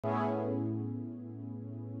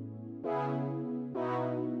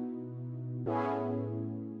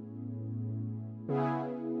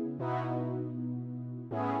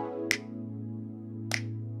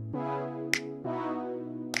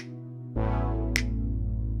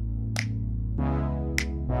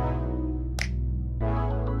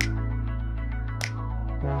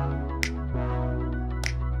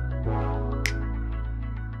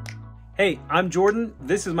Hey, I'm Jordan,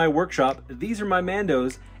 this is my workshop, these are my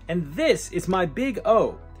Mandos, and this is my Big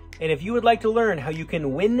O. And if you would like to learn how you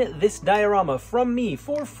can win this diorama from me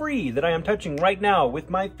for free that I am touching right now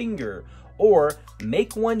with my finger, or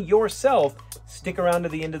make one yourself, stick around to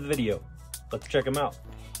the end of the video. Let's check them out.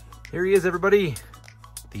 Here he is, everybody.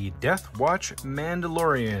 The Death Watch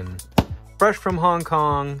Mandalorian. Fresh from Hong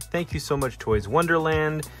Kong. Thank you so much, Toys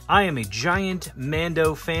Wonderland. I am a giant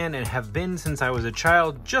Mando fan and have been since I was a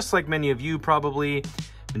child, just like many of you probably.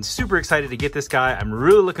 Been super excited to get this guy. I'm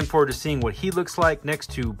really looking forward to seeing what he looks like next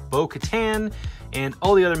to Bo-Katan and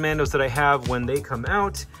all the other Mandos that I have when they come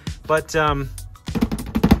out. But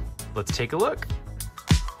let's take a look.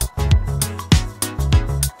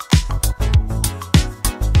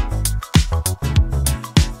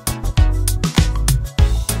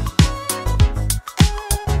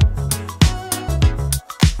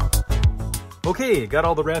 Okay, got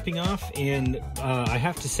all the wrapping off, and I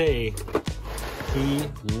have to say, he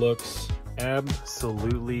looks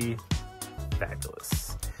absolutely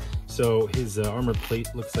fabulous. So his armor plate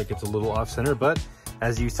looks like it's a little off-center, but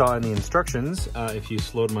as you saw in the instructions, if you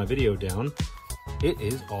slowed my video down, it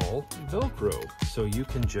is all Velcro. So you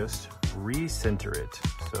can just recenter it.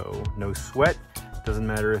 So no sweat, doesn't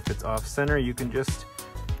matter if it's off-center, you can just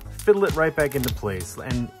fiddle it right back into place.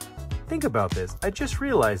 And think about this, I just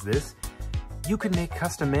realized this. You can make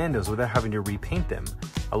custom Mandos without having to repaint them.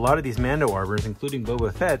 A lot of these Mando armors, including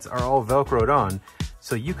Boba Fett's, are all Velcroed on,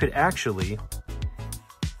 so you could actually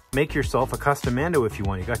make yourself a custom Mando if you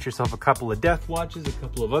want. You got yourself a couple of Death Watches, a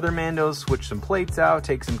couple of other Mandos, switch some plates out,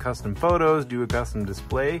 take some custom photos, do a custom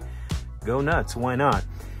display. Go nuts, why not?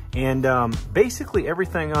 And basically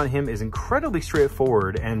everything on him is incredibly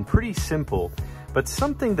straightforward and pretty simple. But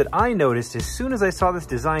something that I noticed as soon as I saw this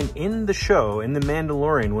design in the show, in The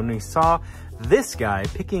Mandalorian, when we saw this guy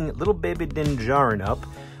picking little baby Din Djarin up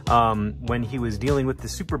when he was dealing with the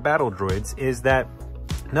super battle droids, is that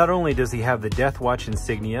not only does he have the Death Watch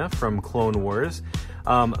insignia from Clone Wars,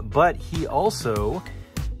 but he also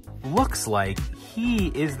looks like he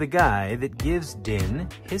is the guy that gives Din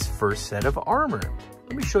his first set of armor.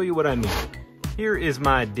 Let me show you what I mean. Here is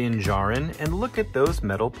my Din Djarin, and look at those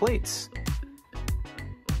metal plates.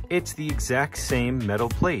 It's the exact same metal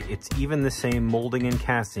plate. It's even the same molding and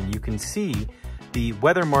casting. You can see the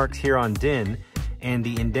weather marks here on Din and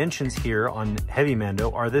the indentions here on Heavy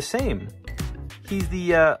Mando are the same. He's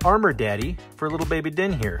the armor daddy for little baby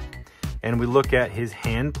Din here. And we look at his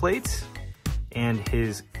hand plates and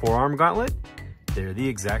his forearm gauntlet. They're the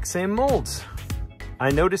exact same molds.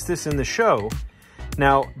 I noticed this in the show.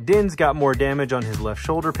 Now, Din's got more damage on his left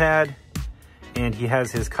shoulder pad, and he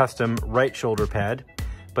has his custom right shoulder pad.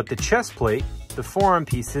 But the chest plate, the forearm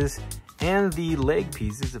pieces, and the leg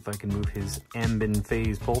pieces, if I can move his Ambin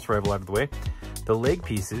Phase pulse rifle out of the way, the leg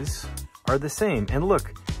pieces are the same. And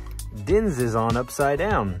look, Din's is on upside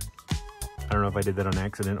down. I don't know if I did that on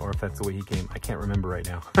accident or if that's the way he came. I can't remember right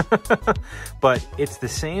now. But it's the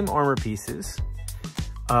same armor pieces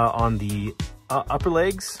on the upper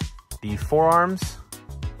legs, the forearms,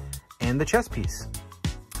 and the chest piece.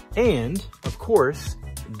 And, of course,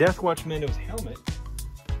 Death Watch Mando's helmet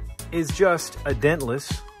is just a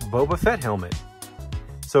dentless Boba Fett helmet.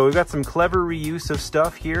 So we've got some clever reuse of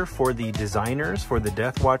stuff here for the designers, for the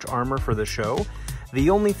Death Watch armor for the show. The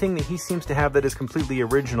only thing that he seems to have that is completely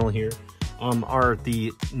original here are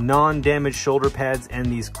the non-damaged shoulder pads and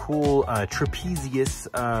these cool trapezius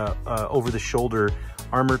over-the-shoulder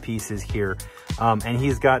armor pieces here. And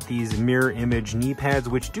he's got these mirror image knee pads,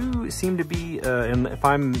 which do seem to be, and if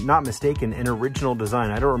I'm not mistaken, an original design.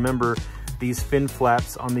 I don't remember these fin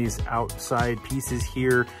flaps on these outside pieces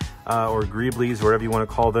here, or greeblies, whatever you want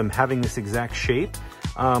to call them, having this exact shape.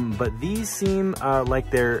 But these seem like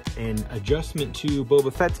they're an adjustment to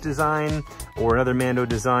Boba Fett's design or another Mando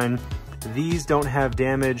design. These don't have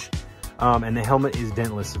damage, and the helmet is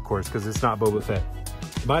dentless, of course, because it's not Boba Fett.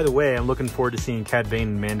 By the way, I'm looking forward to seeing Cad Bane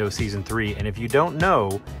in Mando Season 3, and if you don't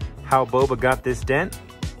know how Boba got this dent,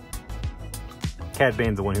 Cad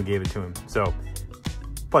Bane's the one who gave it to him. So,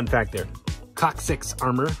 fun fact there. Coccyx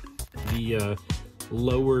armor, the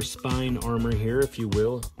lower spine armor here, if you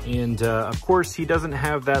will. And of course, he doesn't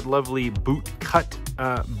have that lovely boot cut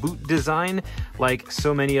boot design like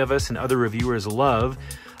so many of us and other reviewers love.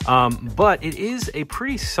 But it is a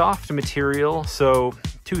pretty soft material, so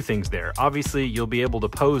two things there. Obviously, you'll be able to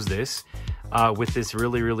pose this with this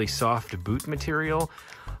really, really soft boot material,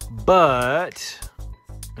 but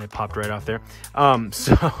And it popped right off there.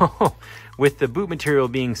 So with the boot material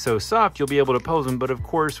being so soft, you'll be able to pose them, but of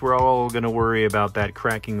course we're all going to worry about that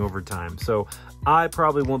cracking over time. So I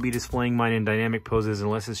probably won't be displaying mine in dynamic poses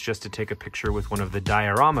unless it's just to take a picture with one of the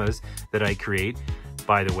dioramas that I create.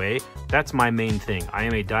 By the way, that's my main thing. I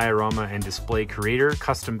am a diorama and display creator,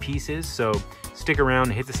 custom pieces. So stick around,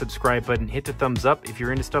 hit the subscribe button, hit the thumbs up if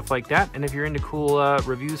you're into stuff like that. And if you're into cool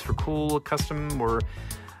reviews for cool custom or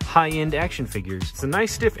high-end action figures. It's a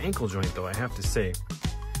nice stiff ankle joint though, I have to say.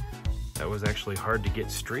 That was actually hard to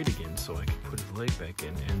get straight again so I could put his leg back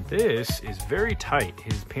in. And this is very tight.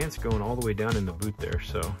 His pants going all the way down in the boot there.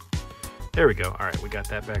 So there we go. All right, we got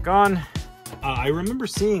that back on. I remember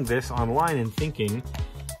seeing this online and thinking,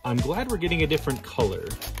 I'm glad we're getting a different color.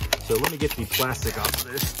 So let me get the plastic off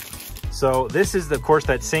of this. So this is, of course,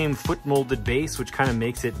 that same foot molded base, which kind of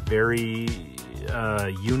makes it very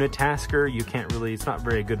unitasker. You can't really, it's not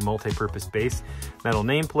very good multi-purpose base. Metal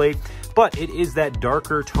nameplate, but it is that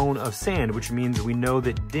darker tone of sand, which means we know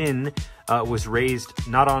that Din was raised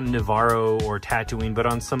not on Navarro or Tatooine, but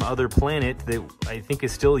on some other planet that I think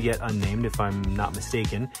is still yet unnamed, if I'm not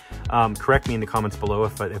mistaken. Correct me in the comments below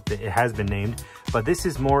if it has been named, but this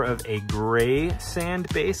is more of a gray sand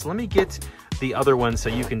base. Let me get the other one so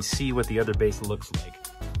you can see what the other base looks like.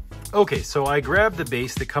 Okay, so I grabbed the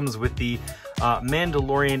base that comes with the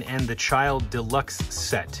Mandalorian and the Child Deluxe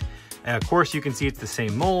set. Of course, you can see it's the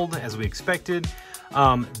same mold as we expected.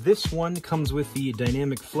 This one comes with the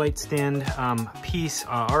dynamic flight stand piece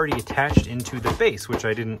already attached into the base, which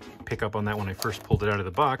I didn't pick up on that when I first pulled it out of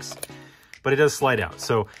the box, but it does slide out.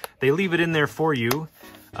 So they leave it in there for you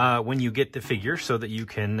when you get the figure so that you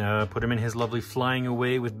can put him in his lovely flying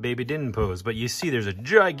away with baby Din pose. But you see there's a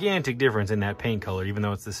gigantic difference in that paint color, even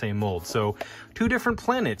though it's the same mold. So two different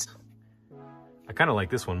planets. I kind of like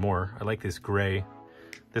this one more. I like this gray.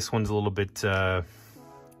 This one's a little bit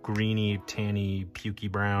greeny, tanny,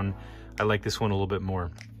 pukey brown. I like this one a little bit more.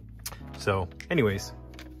 So anyways,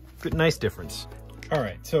 good, nice difference. All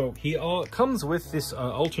right, so he comes with this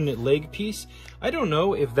alternate leg piece. I don't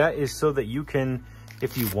know if that is so that you can,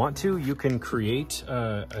 if you want to, you can create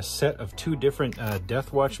a set of two different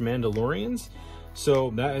Death Watch Mandalorians. So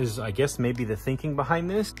that is, I guess, maybe the thinking behind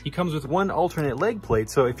this. He comes with one alternate leg plate.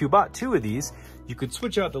 So if you bought two of these, you could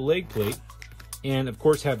switch out the leg plate and of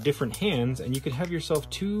course have different hands, and you could have yourself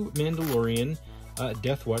two Mandalorian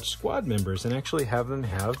Death Watch squad members and actually have them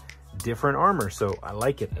have different armor. So I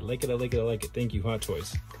like it. I like it. I like it. I like it. Thank you, Hot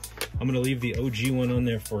Toys. I'm going to leave the OG one on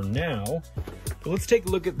there for now. But let's take a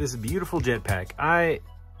look at this beautiful jetpack. I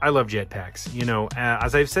love jetpacks. You know,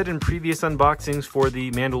 as I've said in previous unboxings for the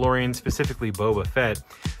Mandalorian, specifically Boba Fett,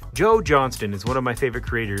 Joe Johnston is one of my favorite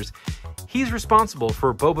creators. He's responsible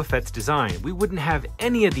for Boba Fett's design. We wouldn't have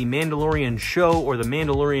any of the Mandalorian show or the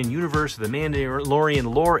Mandalorian universe or the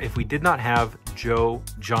Mandalorian lore if we did not have Joe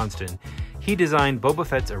Johnston. He designed Boba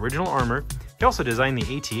Fett's original armor. He also designed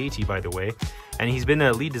the AT-AT, by the way, and he's been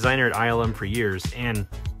a lead designer at ILM for years, and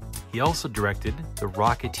he also directed The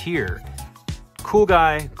Rocketeer. Cool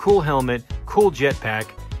guy, cool helmet, cool jetpack,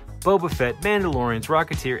 Boba Fett, Mandalorians,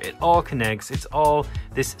 Rocketeer, it all connects. It's all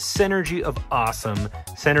this synergy of awesome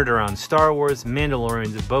centered around Star Wars,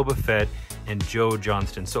 Mandalorians, Boba Fett, and Joe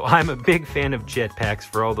Johnston. So I'm a big fan of jetpacks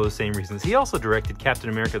for all those same reasons. He also directed Captain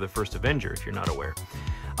America: The First Avenger, if you're not aware.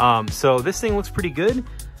 So this thing looks pretty good.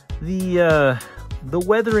 The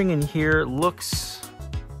weathering in here looks,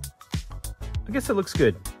 I guess it looks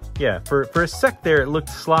good. Yeah, for a sec there, it looked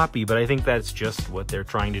sloppy, but I think that's just what they're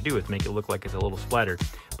trying to do, is make it look like it's a little splattered.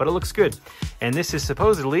 But it looks good. And this is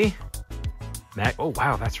supposedly... Oh,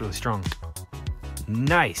 wow, that's really strong.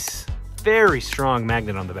 Nice. Very strong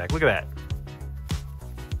magnet on the back. Look at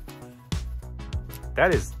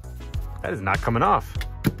that. That is not coming off.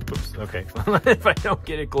 Oops, okay. If I don't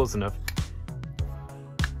get it close enough.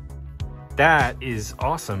 That is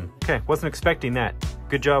awesome. Okay, wasn't expecting that.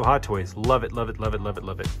 Good job, Hot Toys. Love it, love it, love it, love it,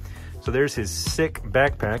 love it. So there's his sick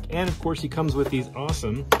backpack. And of course he comes with these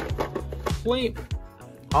awesome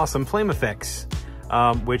flame effects.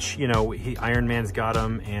 Which, you know, Iron Man's got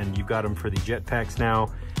them, and you've got them for the jetpacks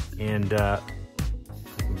now. And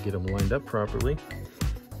get them lined up properly.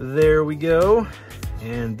 There we go.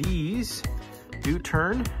 And these do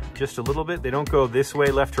turn just a little bit. They don't go this way,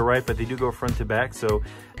 left to right, but they do go front to back. So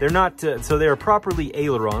they're not, so they're properly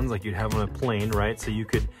ailerons like you'd have on a plane, right? So you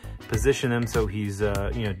could position them so he's, you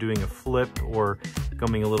know, doing a flip or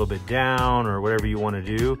coming a little bit down or whatever you want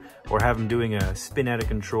to do, or have him doing a spin out of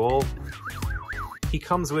control. He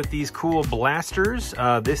comes with these cool blasters.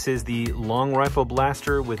 This is the long rifle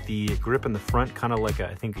blaster with the grip in the front, kind of like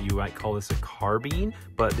I think you might call this a carbine,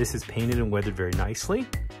 but this is painted and weathered very nicely.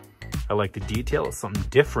 I like the detail. It's something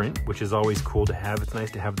different, which is always cool to have. It's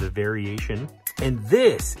nice to have the variation. And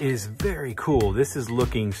this is very cool. This is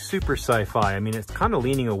looking super sci-fi. I mean, it's kind of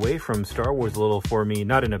leaning away from Star Wars a little for me,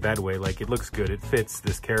 not in a bad way. Like, it looks good, it fits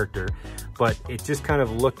this character, but it's just kind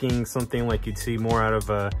of looking something like you'd see more out of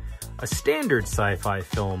a standard sci-fi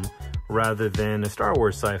film rather than a Star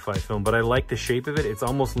Wars sci-fi film. But I like the shape of it. It's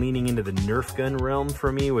almost leaning into the Nerf gun realm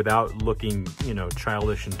for me without looking, you know,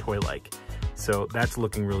 childish and toy-like. So that's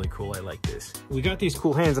looking really cool. I like this. We got these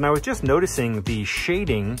cool hands, and I was just noticing the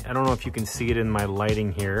shading. I don't know if you can see it in my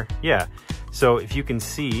lighting here. Yeah, so if you can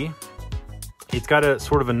see, it's got a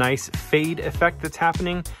sort of a nice fade effect that's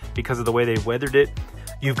happening because of the way they've weathered it.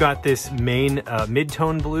 You've got this main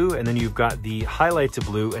mid-tone blue, and then you've got the highlights of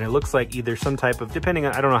blue, and it looks like either some type of, depending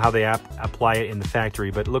on, I don't know how they apply it in the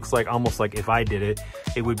factory, but it looks like almost like if I did it,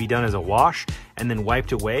 it would be done as a wash and then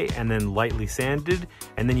wiped away and then lightly sanded.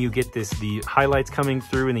 And then you get the highlights coming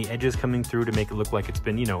through and the edges coming through to make it look like it's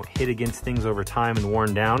been, you know, hit against things over time and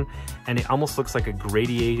worn down. And it almost looks like a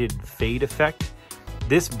gradiated fade effect.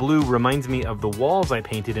 This blue reminds me of the walls I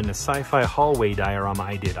painted in a sci-fi hallway diorama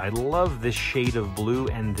I did. I love this shade of blue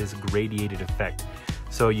and this gradiated effect.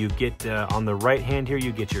 So you get, on the right hand here,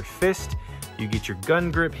 you get your fist, you get your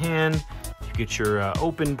gun grip hand, you get your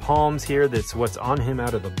open palms here, that's what's on him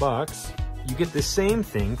out of the box. You get the same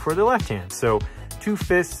thing for the left hand. So 2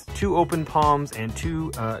 fists, 2 open palms, and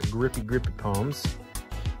 2 grippy palms.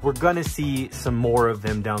 We're gonna see some more of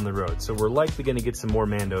them down the road. So we're likely gonna get some more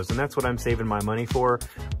Mandos, and that's what I'm saving my money for.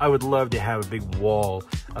 I would love to have a big wall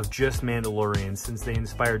of just Mandalorians since they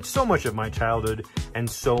inspired so much of my childhood and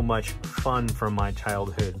so much fun from my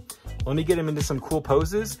childhood. Let me get him into some cool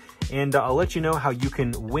poses, and I'll let you know how you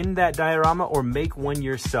can win that diorama or make one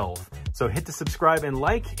yourself. So hit the subscribe and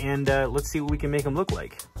like, and let's see what we can make them look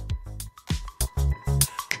like.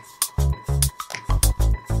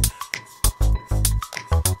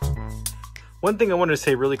 One thing I wanted to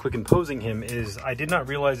say really quick in posing him is I did not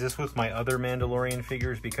realize this with my other Mandalorian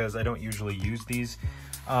figures because I don't usually use these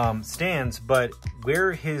stands, but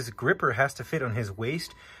where his gripper has to fit on his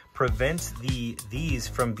waist prevents these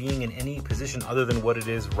from being in any position other than what it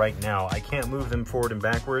is right now. I can't move them forward and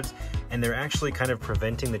backwards, and they're actually kind of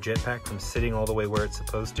preventing the jetpack from sitting all the way where it's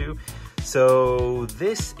supposed to. So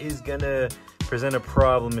this is gonna present a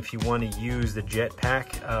problem if you want to use the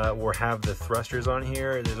jetpack or have the thrusters on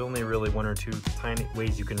here. There's only really 1 or 2 tiny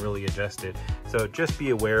ways you can really adjust it. So just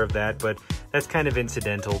be aware of that, but that's kind of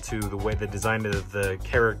incidental to the way the design of the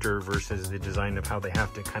character versus the design of how they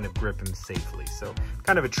have to kind of grip him safely. So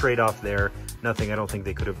kind of a trade-off there. Nothing I don't think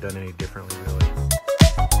they could have done any differently, really.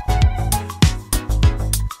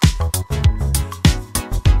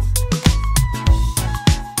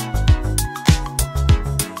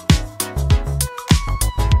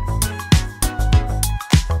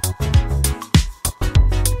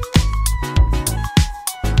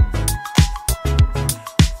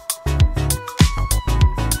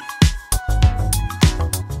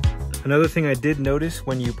 Another thing I did notice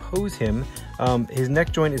when you pose him, his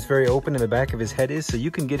neck joint is very open and the back of his head is, so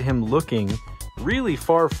you can get him looking really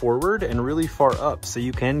far forward and really far up, so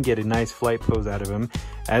you can get a nice flight pose out of him,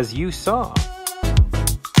 as you saw.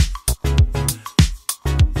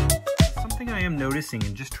 Something I am noticing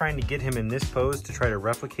and just trying to get him in this pose to try to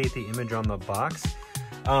replicate the image on the box,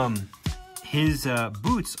 his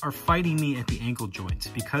boots are fighting me at the ankle joints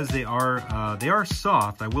because they are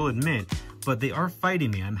soft, I will admit, but they are fighting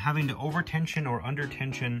me. I'm having to over tension or under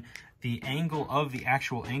tension the angle of the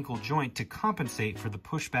actual ankle joint to compensate for the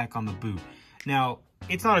pushback on the boot. Now,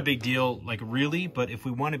 it's not a big deal, like really, but if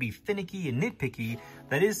we want to be finicky and nitpicky,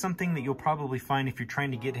 that is something that you'll probably find if you're trying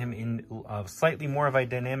to get him in slightly more of a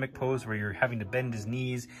dynamic pose where you're having to bend his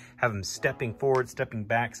knees, have him stepping forward, stepping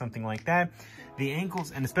back, something like that. The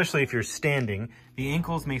ankles, and especially if you're standing, the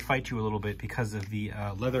ankles may fight you a little bit because of the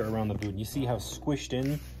leather around the boot. And you see how squished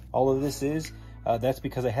in all of this is? That's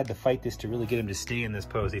because I had to fight this to really get him to stay in this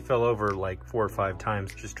pose. He fell over like 4 or 5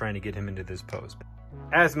 times just trying to get him into this pose.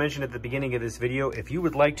 As mentioned at the beginning of this video, if you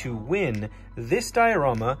would like to win this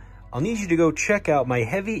diorama, I'll need you to go check out my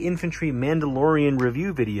Heavy Infantry Mandalorian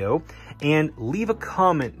review video and leave a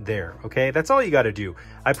comment there, okay? That's all you gotta do.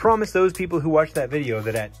 I promise those people who watch that video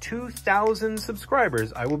that at 2,000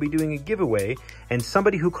 subscribers, I will be doing a giveaway, and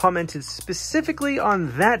somebody who commented specifically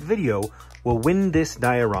on that video will win this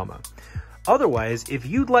diorama. Otherwise, if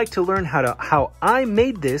you'd like to learn how I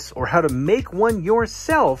made this or how to make one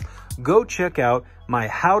yourself, go check out my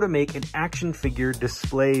how to make an action figure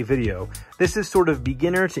display video. This is sort of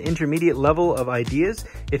beginner to intermediate level of ideas.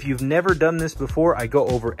 If you've never done this before, I go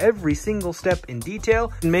over every single step in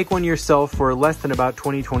detail and make one yourself for less than about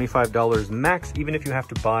 $20, $25 max, even if you have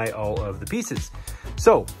to buy all of the pieces.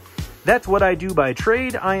 So that's what I do by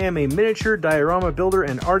trade. I am a miniature diorama builder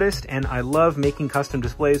and artist, and I love making custom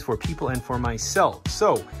displays for people and for myself.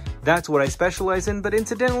 So that's what I specialize in, but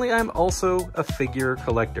incidentally, I'm also a figure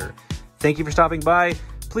collector. Thank you for stopping by.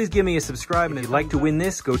 Please give me a subscribe, and if you'd like to win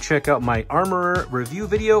this, go check out my Armorer review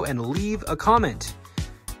video and leave a comment.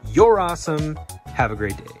 You're awesome. Have a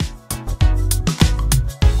great day.